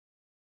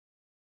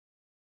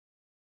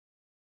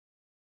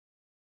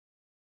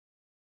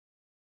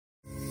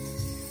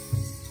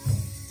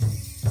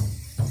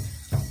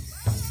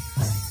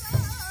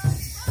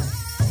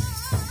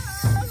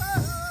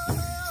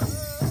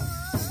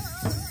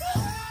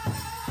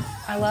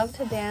I love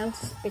to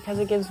dance because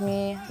it gives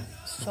me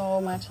so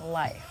much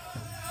life.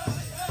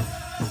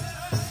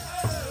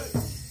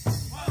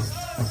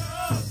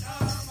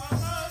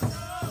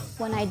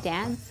 When I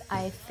dance,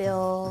 I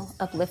feel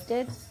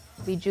uplifted,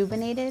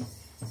 rejuvenated,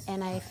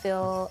 and I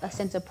feel a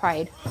sense of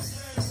pride.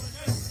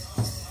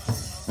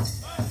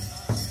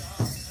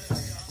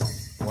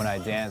 When I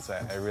dance,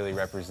 I really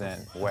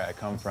represent where I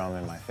come from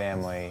and my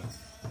family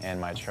and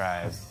my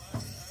tribe.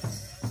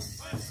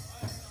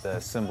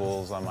 The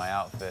symbols on my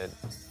outfit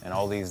and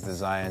all these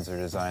designs are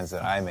designs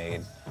that I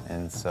made,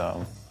 and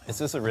so it's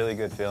just a really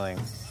good feeling.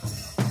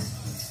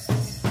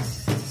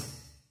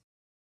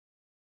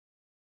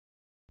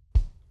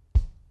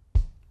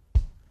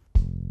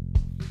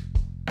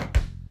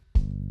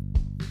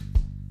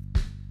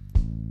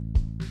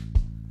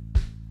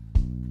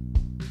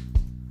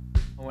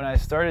 When I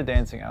started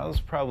dancing, I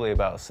was probably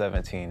about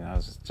 17. I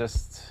was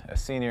just a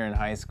senior in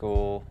high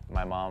school.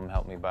 My mom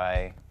helped me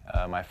buy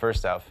my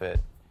first outfit,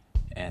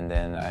 and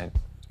then I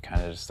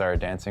kind of just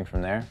started dancing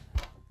from there.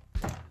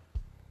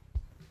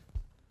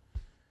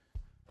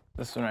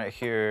 This one right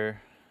here,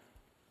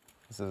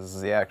 this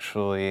is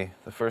actually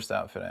the first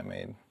outfit I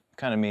made. It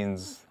kind of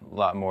means a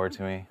lot more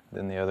to me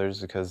than the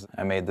others because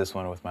I made this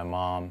one with my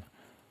mom.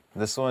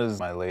 This one is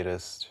my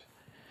latest.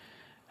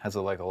 Has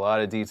a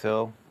lot of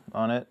detail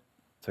on it.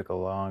 Took a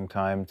long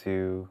time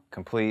to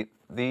complete.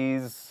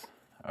 These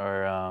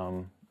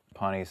are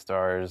Pawnee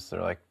stars. They're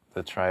like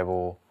the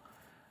tribal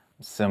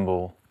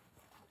symbol.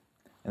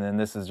 And then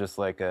this is just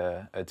like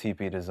a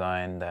teepee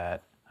design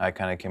that I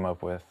kind of came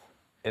up with.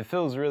 It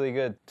feels really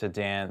good to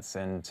dance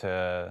and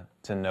to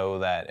know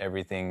that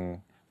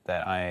everything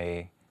that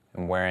I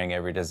am wearing,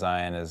 every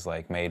design is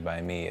like made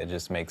by me. It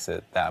just makes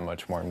it that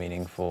much more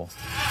meaningful.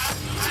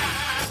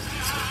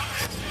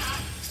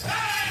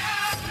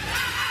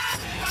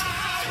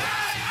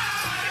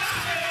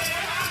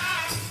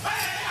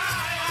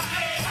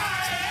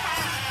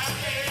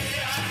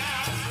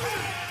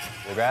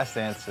 The grass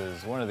dance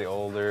is one of the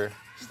older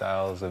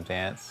styles of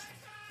dance.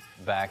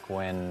 Back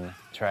when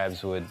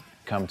tribes would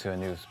come to a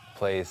new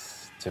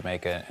place to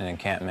make an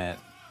encampment,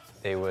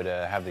 they would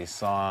have these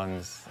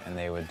songs and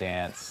they would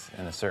dance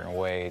in a certain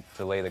way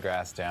to lay the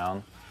grass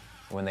down.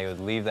 When they would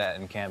leave that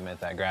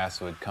encampment, that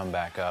grass would come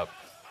back up.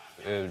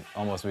 It would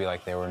almost be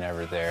like they were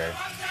never there.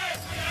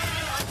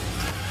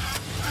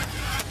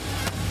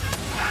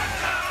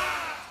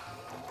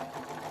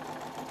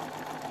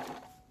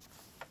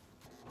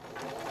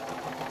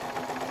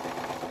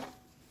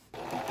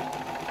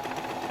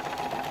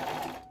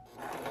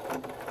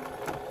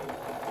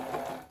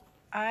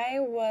 I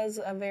was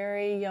a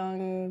very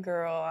young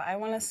girl. I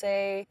want to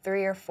say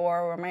 3 or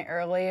 4 were my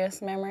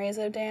earliest memories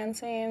of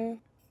dancing.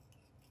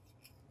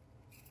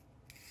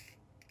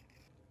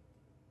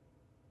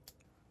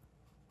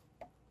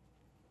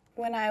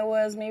 When I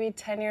was maybe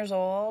 10 years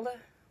old,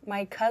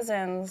 my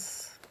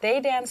cousins,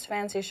 they danced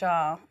Fancy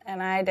Shawl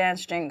and I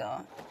danced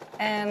Jingle.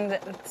 And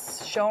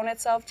it's shown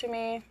itself to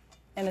me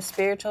in a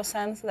spiritual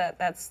sense that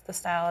that's the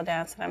style of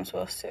dance that I'm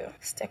supposed to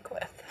stick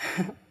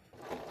with.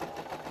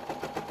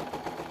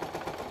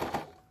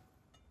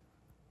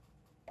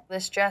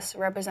 This dress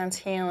represents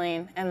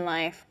healing and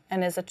life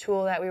and is a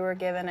tool that we were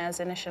given as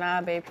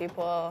Anishinaabe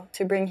people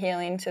to bring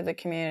healing to the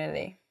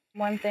community.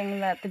 One thing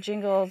that the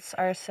Jingles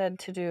are said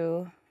to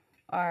do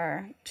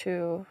are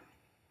to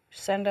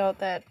send out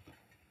that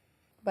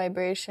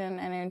vibration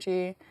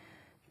energy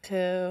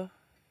to,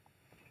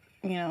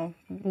 you know,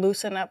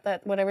 loosen up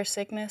that whatever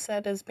sickness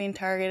that is being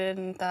targeted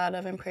and thought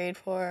of and prayed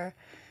for,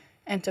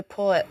 and to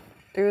pull it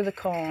through the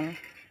cone.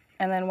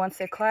 And then once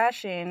they're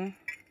clashing,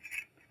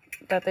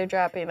 that they're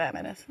dropping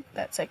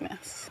that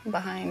sickness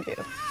behind you.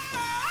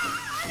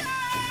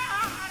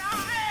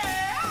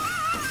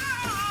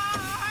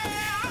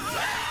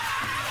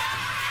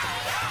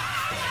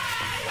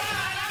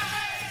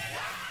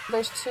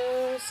 There's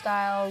 2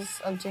 styles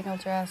of jingle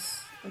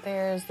dress.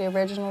 There's the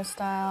original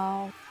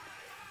style,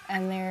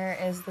 and there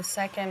is the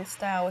second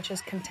style, which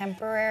is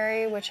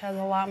contemporary, which has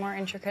a lot more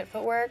intricate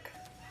footwork.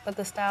 But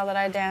the style that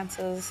I dance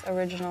is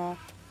original.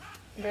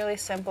 Really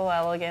simple,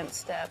 elegant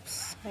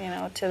steps, you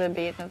know, to the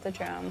beat of the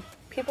drum.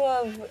 People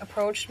have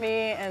approached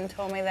me and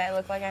told me that I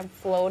look like I'm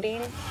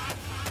floating.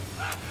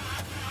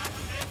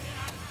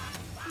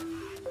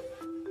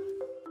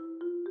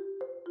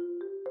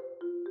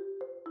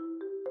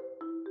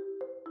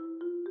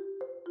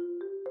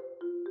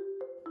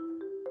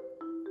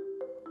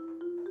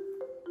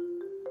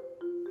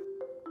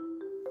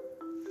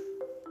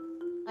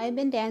 I've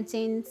been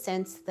dancing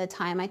since the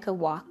time I could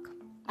walk.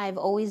 I've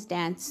always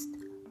danced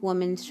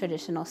women's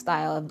traditional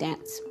style of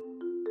dance.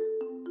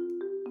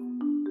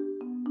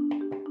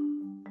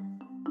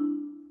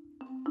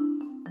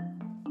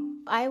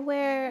 I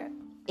wear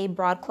a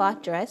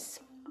broadcloth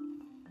dress.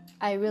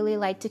 I really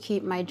like to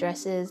keep my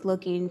dresses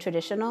looking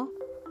traditional.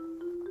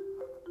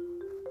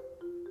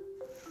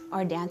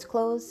 Our dance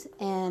clothes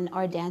and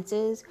our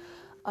dances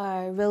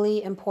are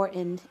really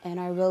important and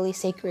are really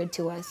sacred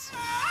to us.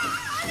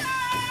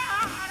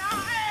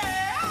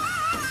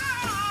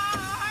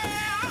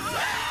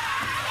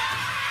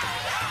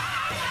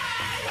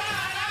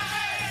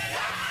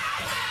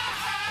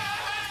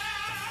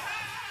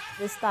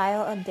 The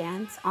style of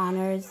dance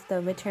honors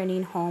the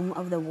returning home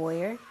of the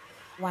warrior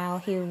while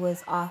he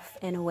was off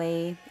and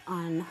away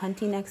on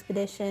hunting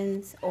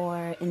expeditions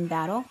or in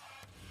battle.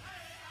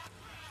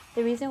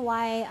 The reason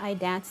why I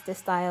dance this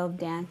style of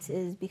dance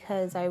is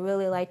because I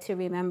really like to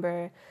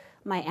remember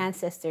my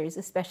ancestors,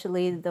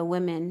 especially the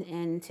women,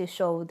 and to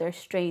show their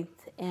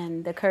strength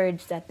and the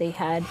courage that they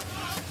had.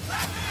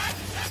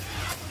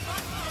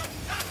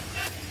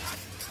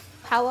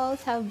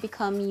 Powwows have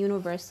become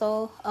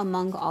universal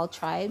among all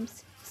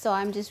tribes, so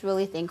I'm just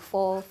really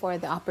thankful for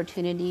the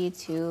opportunity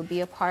to be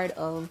a part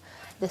of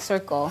the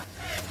circle.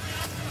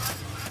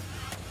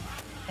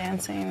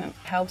 Dancing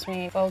helps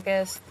me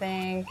focus,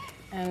 think,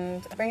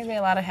 and brings me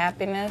a lot of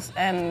happiness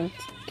and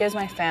gives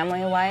my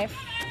family life.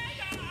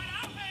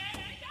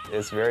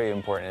 It's very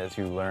important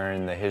to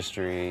learn the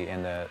history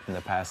and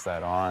to pass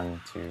that on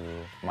to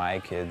my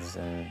kids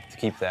and to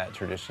keep that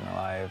tradition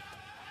alive,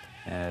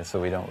 and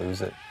so we don't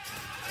lose it.